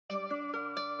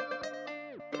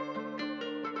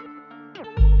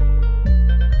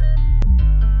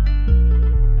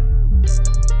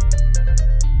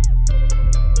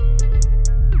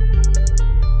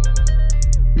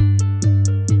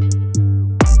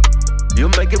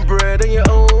bread on your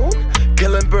own,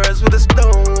 killing birds with a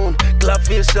stone. Clap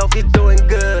for yourself, you're doing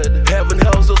good. Heaven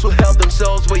helps those who help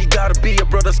themselves. Well, you gotta be your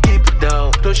brothers, keep it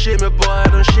down. Don't shame your boy,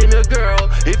 don't shame your girl.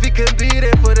 If you can be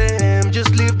there for them,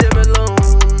 just leave them alone.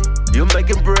 You're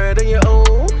making bread on your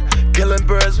own, killing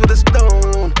birds with a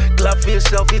stone. Clap for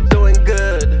yourself, you're doing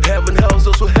good. Heaven helps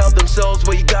those who help themselves.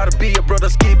 Well, you gotta be your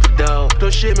brothers, keep it down.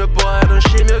 Don't shame your boy, don't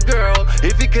shame your girl.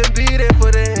 If you can be there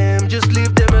for them, just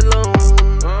leave them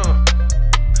alone.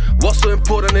 What's so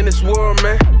important in this world,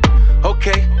 man?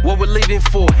 Okay, what we're living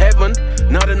for, heaven.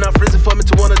 Not enough reason for me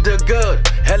to wanna do good.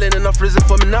 Hell ain't enough reason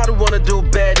for me not to wanna do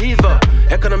bad either.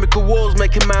 Economical wars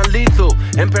making man lethal.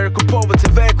 Empirical poverty,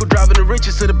 vehicle driving the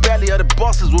riches to the belly of the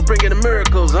bosses. We're bringing the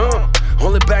miracles,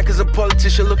 Only bankers and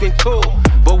politicians looking cool.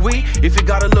 But we, if you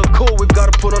gotta look cool, we've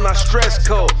gotta put on our stress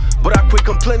coat. But I quit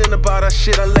complaining about that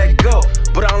shit, I let go.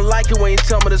 But I don't like it when you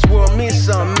tell me this world means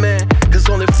something, man. Cause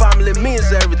only family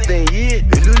means everything, yeah.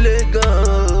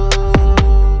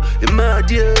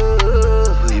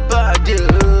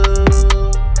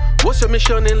 What's your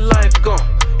mission in life, gone?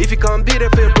 If you can't be there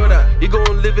for your brother, you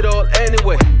gon' live it all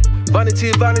anyway.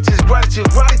 Vanity, vanity is gratitude,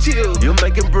 gratitude. You're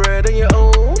making bread on your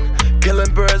own,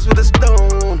 killing birds with a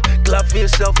stone. Clap for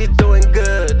yourself, you're doing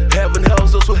good. Heaven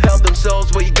helps those who help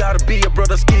themselves. Well, you gotta be your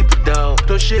brothers, keep it down.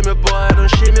 Don't shame your boy, don't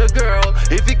shame your girl.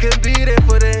 If you can be there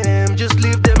for them, just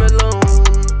leave them alone.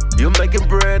 You're making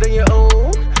bread on your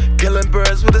own, killing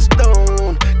birds with a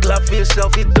stone. Clap for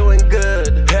yourself, you're doing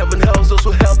good. Heaven helps those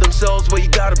who help themselves. Well, you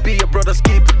gotta be your brothers,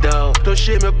 keep it down. Don't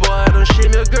shame your boy, don't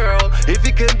shame your girl. If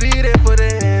you can be there for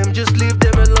them, just leave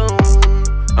them alone.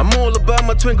 I'm all about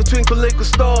my twinkle, twinkle, little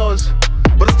stars,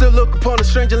 but I still look upon a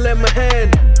stranger and lend my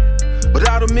hand. But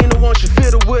I don't mean no one should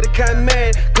feel the with a kind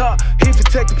man. God, if you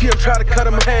take the pee and try to cut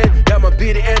him a hand, that might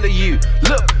be the end of you.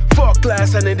 Look, fuck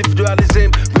class and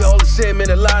individualism. We all the same in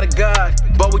a lot of God,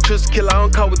 but we choose to kill our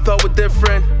own cause we thought we're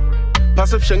different.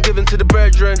 Perception given to the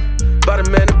brethren by the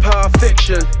men in power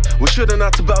fiction. We shouldn't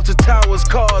not about to towers,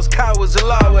 cars, cowards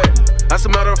allow it. As a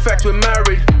matter of fact, we're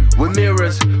married, we're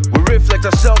mirrors. We reflect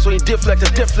ourselves when you deflect, I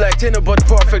deflect. Ain't nobody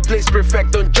perfect, please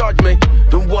perfect, don't judge me,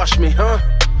 don't wash me,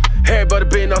 Everybody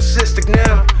being narcissistic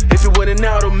now. If you're winning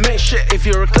now, don't mean shit. If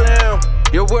you're a clown,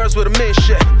 your words with a mean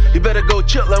shit. You better go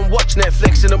chill and watch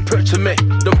Netflix and don't preach to me.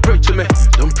 Don't preach to me,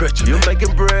 don't preach to me. You're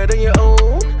making bread on your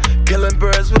own, killing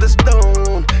birds with a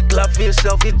stone. Clap for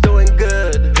yourself, you're doing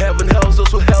good. Heaven helps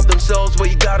those who help themselves. Well,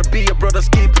 you gotta be your brothers,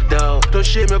 keep it down. Don't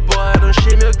shame your boy, don't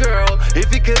shame your girl.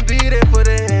 If you can be there for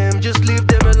them, just leave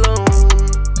them alone.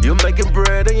 You're making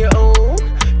bread on your own,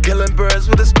 killing birds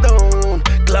with a stone.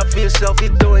 Clap for yourself,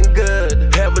 you're doing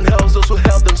good. Heaven helps those who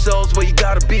help themselves. Well, you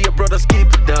gotta be your brothers, keep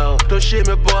it down. Don't shame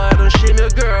your boy, don't shame your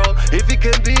girl. If you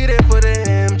can be there for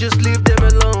them, just leave them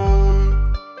alone.